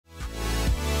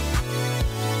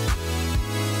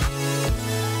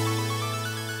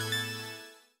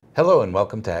Hello and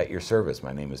welcome to At Your Service.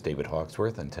 My name is David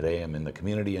Hawksworth, and today I'm in the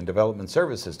Community and Development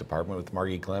Services Department with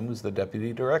Margie Clem, who's the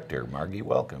Deputy Director. Margie,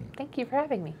 welcome. Thank you for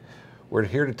having me. We're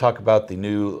here to talk about the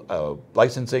new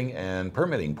licensing and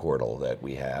permitting portal that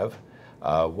we have.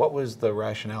 What was the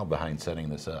rationale behind setting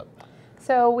this up?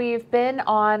 So we've been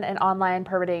on an online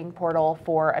permitting portal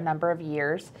for a number of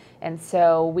years, and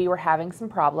so we were having some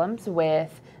problems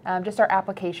with just our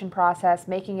application process,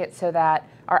 making it so that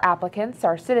our applicants,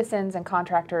 our citizens and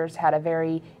contractors had a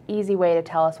very easy way to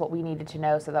tell us what we needed to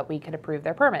know so that we could approve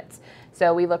their permits.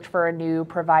 So we looked for a new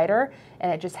provider,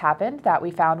 and it just happened that we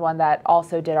found one that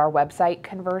also did our website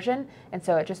conversion, and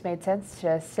so it just made sense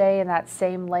to stay in that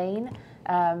same lane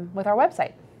with our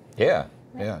website. Yeah,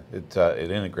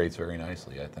 it integrates very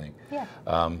nicely, I think. Yeah.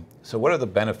 So what are the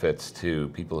benefits to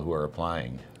people who are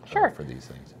applying for these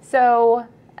things? So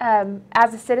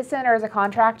as a citizen or as a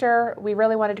contractor, we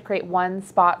really wanted to create one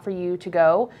spot for you to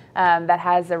go that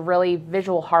has a really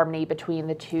visual harmony between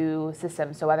the two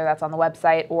systems. So whether that's on the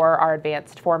website or our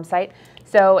advanced form site.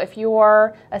 So if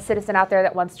you're a citizen out there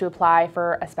that wants to apply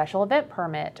for a special event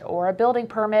permit or a building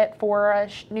permit for a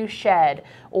new shed,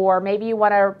 or maybe you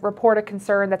want to report a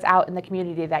concern that's out in the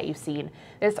community that you've seen,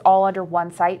 it's all under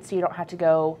one site, so you don't have to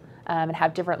go and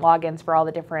have different logins for all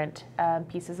the different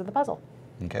pieces of the puzzle.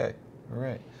 Okay, all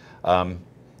right.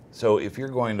 So if you're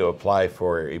going to apply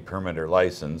for a permit or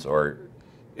license, or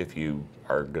if you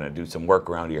are going to do some work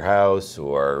around your house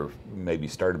or maybe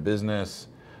start a business,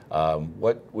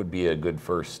 what would be a good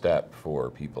first step for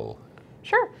people?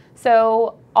 Sure.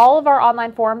 So all of our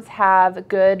online forms have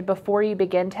good before you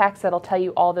begin text that'll tell you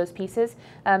all those pieces.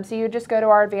 So you just go to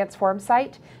our advanced form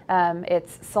site.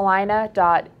 It's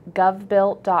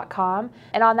salina.govbuilt.com,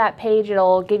 and on that page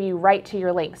it'll give you right to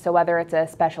your link. So whether it's a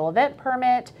special event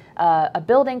permit, a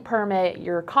building permit,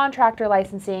 your contractor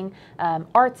licensing,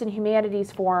 arts and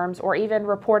humanities forms, or even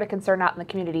report a concern out in the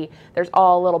community, there's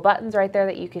all little buttons right there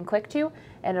that you can click to,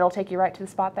 and it'll take you right to the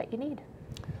spot that you need.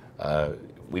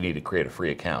 We need to create a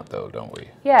free account, though, don't we?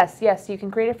 Yes, you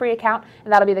can create a free account,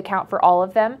 and that'll be the count for all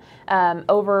of them.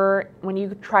 When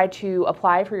you try to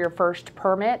apply for your first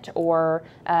permit or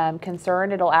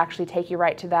concern, it'll actually take you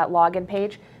right to that login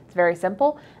page. It's very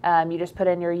simple. You just put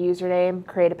in your username,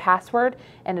 create a password,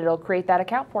 and it'll create that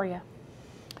account for you.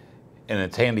 And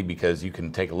it's handy because you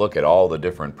can take a look at all the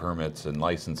different permits and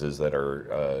licenses that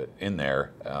are in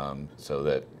there, so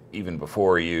that even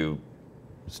before you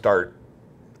start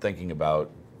thinking about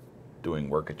doing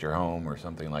work at your home or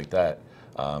something like that,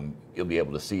 you'll be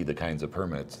able to see the kinds of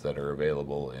permits that are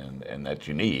available and that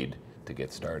you need to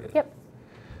get started. Yep.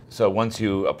 So once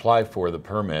you apply for the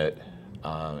permit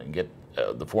and get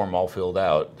the form all filled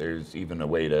out, there's even a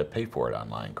way to pay for it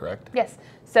online, correct? Yes.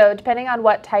 So depending on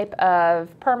what type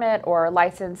of permit or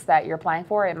license that you're applying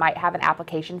for, it might have an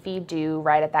application fee due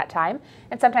right at that time.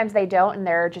 And sometimes they don't, and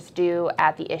they're just due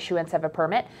at the issuance of a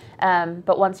permit.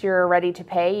 But once you're ready to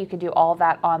pay, you can do all of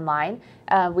that online.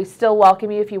 We still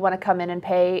welcome you if you want to come in and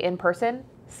pay in person.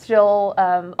 Still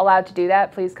allowed to do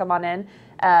that. Please come on in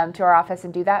to our office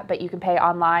and do that. But you can pay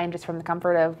online just from the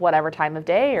comfort of whatever time of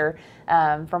day or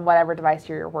from whatever device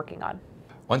you're working on.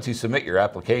 Once you submit your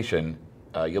application,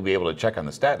 you'll be able to check on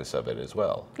the status of it as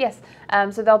well. Yes,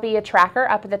 so there'll be a tracker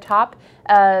up at the top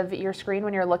of your screen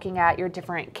when you're looking at your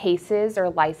different cases or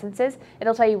licenses.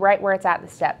 It'll tell you right where it's at in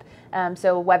the step.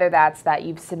 So whether that's that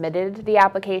you've submitted the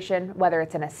application, whether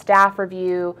it's in a staff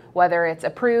review, whether it's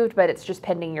approved but it's just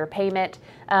pending your payment,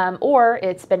 or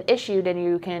it's been issued and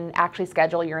you can actually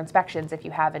schedule your inspections if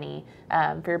you have any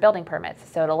for your building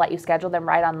permits. So it'll let you schedule them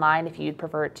right online if you'd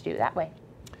prefer it to do that way.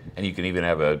 And you can even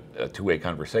have a two-way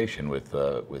conversation with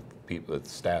people, with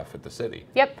staff at the city.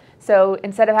 Yep. So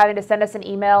instead of having to send us an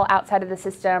email outside of the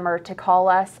system or to call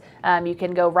us, you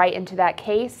can go right into that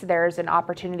case. There's an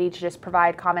opportunity to just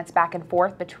provide comments back and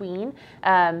forth between,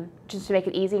 just to make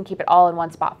it easy and keep it all in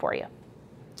one spot for you.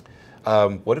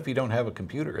 What if you don't have a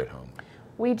computer at home?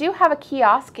 We do have a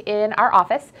kiosk in our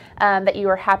office that you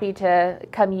are happy to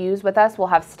come use with us. We'll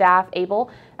have staff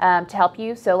able to help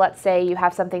you. So let's say you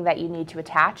have something that you need to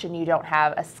attach and you don't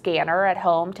have a scanner at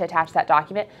home to attach that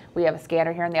document. We have a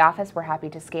scanner here in the office. We're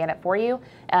happy to scan it for you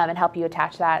and help you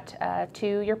attach that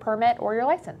to your permit or your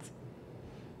license.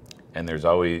 And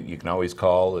you can always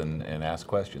call and ask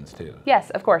questions too. Yes,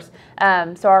 of course.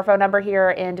 So our phone number here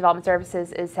in Development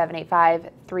Services is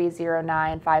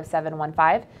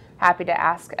 785-309-5715. Happy to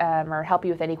ask or help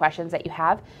you with any questions that you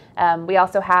have. We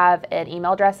also have an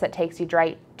email address that takes you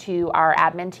right to our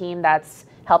admin team that's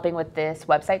helping with this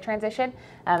website transition,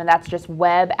 and that's just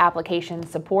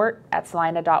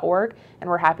webapplicationsupport@salina.org, and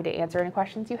we're happy to answer any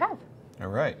questions you have. All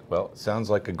right. Well, it sounds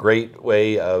like a great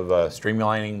way of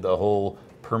streamlining the whole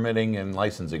permitting and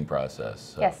licensing process.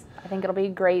 So. Yes, I think it'll be a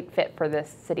great fit for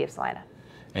this city of Salina.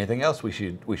 Anything else we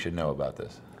should know about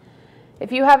this?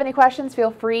 If you have any questions,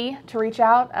 feel free to reach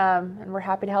out, and we're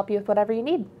happy to help you with whatever you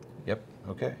need. Yep.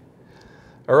 Okay.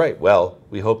 All right. Well,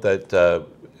 we hope that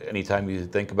anytime you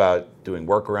think about doing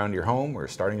work around your home or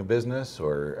starting a business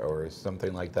or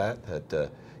something like that, that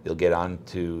you'll get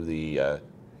onto the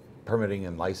permitting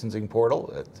and licensing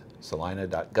portal at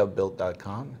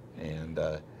salina.govbuilt.com and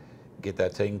get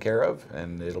that taken care of,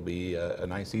 and it'll be a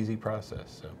nice, easy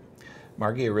process. So,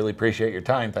 Margie, I really appreciate your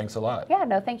time. Thanks a lot. Yeah,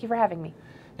 no, thank you for having me.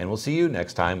 And we'll see you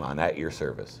next time on At Your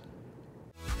Service.